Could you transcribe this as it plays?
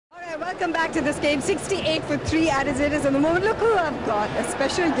Welcome back to this game. 68 for 3 as it is in the moment. Look who I've got, a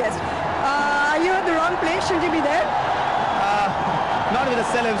special guest. You're at the wrong place. Should you be there? Not with the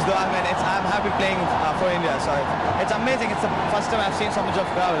celebs though. I mean, I'm happy playing for India. So it's amazing. It's the first time I've seen so much of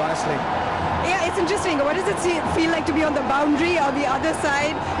crowd, honestly. Yeah, it's interesting. What does it feel like to be on the boundary or the other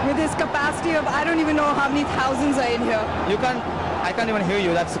side with this capacity of, I don't even know how many thousands are in here? I can't even hear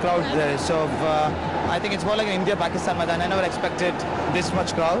you. That's the crowd there. So I think it's more like an India-Pakistan match, and I never expected this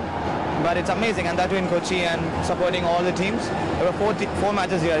much crowd. But it's amazing, and that too in Kochi and supporting all the teams. There were four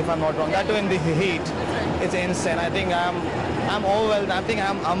matches here, if I'm not wrong. That too in the heat. It's insane. I think I'm overwhelmed. I think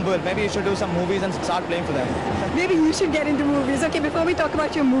I'm humbled. Maybe you should do some movies and start playing for them. Maybe you should get into movies. Okay, before we talk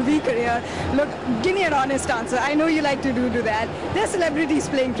about your movie career, look, give me an honest answer. I know you like to do that. There's celebrities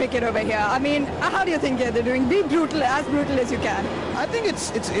playing cricket over here. I mean, how do you think they're doing? Be brutal, as brutal as you can. I think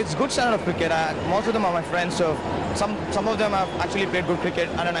it's good standard of cricket. Most of them are my friends, so some of them have actually played good cricket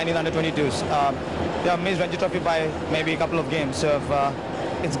under 19s, under 22s. They have missed Ranji Trophy by maybe a couple of games. So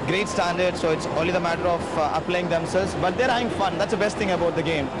it's great standard, so it's only the matter of applying themselves. But they're having fun. That's the best thing about the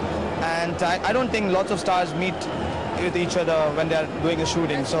game. And I don't think lots of stars meet with each other when they're doing the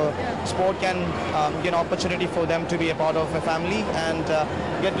shooting. So sport can be an opportunity for them to be a part of a family and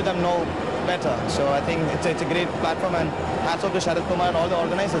get to them know better. So I think it's a great platform, and hats off to Sharad Kumar and all the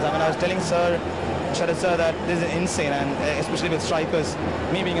organizers. I mean, I was telling Sharad sir that this is insane, and especially with strikers,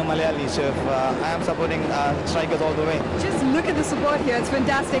 me being a Malayali, so I am supporting strikers all the way. Just look at the support here, it's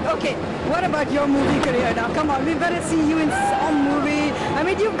fantastic. Okay, what about your movie career now? Come on, we better see you in some movie. I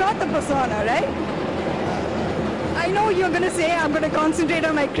mean, you've got the persona, right? I know you're going to say I'm going to concentrate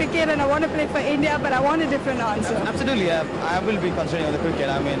on my cricket and I want to play for India, but I want a different answer. Absolutely, I will be concentrating on the cricket.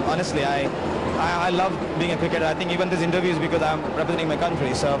 I mean, honestly, I love being a cricketer. I think even this interview is because I'm representing my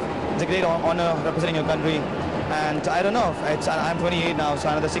country, so it's a great honor representing your country. And I don't know, I'm 28 now, so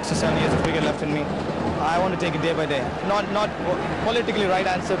another 6 to 7 years of cricket left in me. I want to take it day by day. Not politically right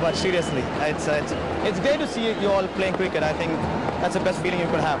answer, but seriously, it's great to see you all playing cricket. I think that's the best feeling you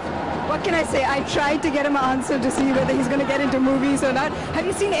could have. What can I say? I tried to get him an answer to see whether he's going to get into movies or not. Have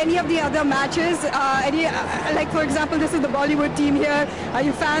you seen any of the other matches? Like, for example, this is the Bollywood team here. Are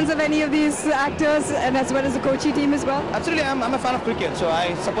you fans of any of these actors, and as well as the Kochi team as well? Absolutely, I'm a fan of cricket, so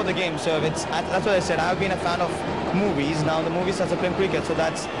I support the game. So that's what I said. I've been a fan of movies. Now the movies are playing cricket, so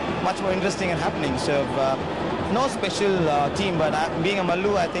that's much more interesting and happening. So no special team, but being a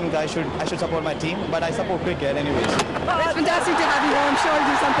Mallu, I think I should support my team. But I support cricket anyways. Well, it's fantastic to have you here. I'm sure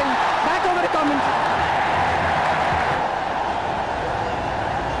you'll do something. Back over to commentary.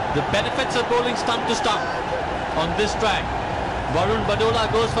 The benefits of bowling stump to stump on this track. Varun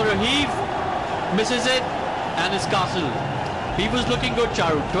Badola goes for a heave, misses it, and is castled. He was looking good,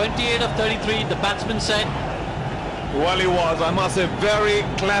 Charu. 28 of 33, the batsman said. Well, he was, I must say, very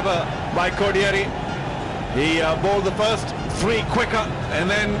clever by Kodieri. He bowled the first 3 quicker and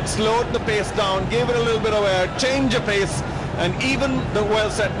then slowed the pace down, gave it a little bit of air, changed the pace, and even the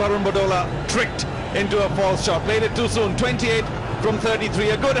well-set Varun Badola tricked into a false shot. Played it too soon. 28 from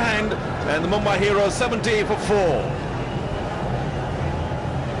 33, a good hand, and the Mumbai Heroes 70 for 4.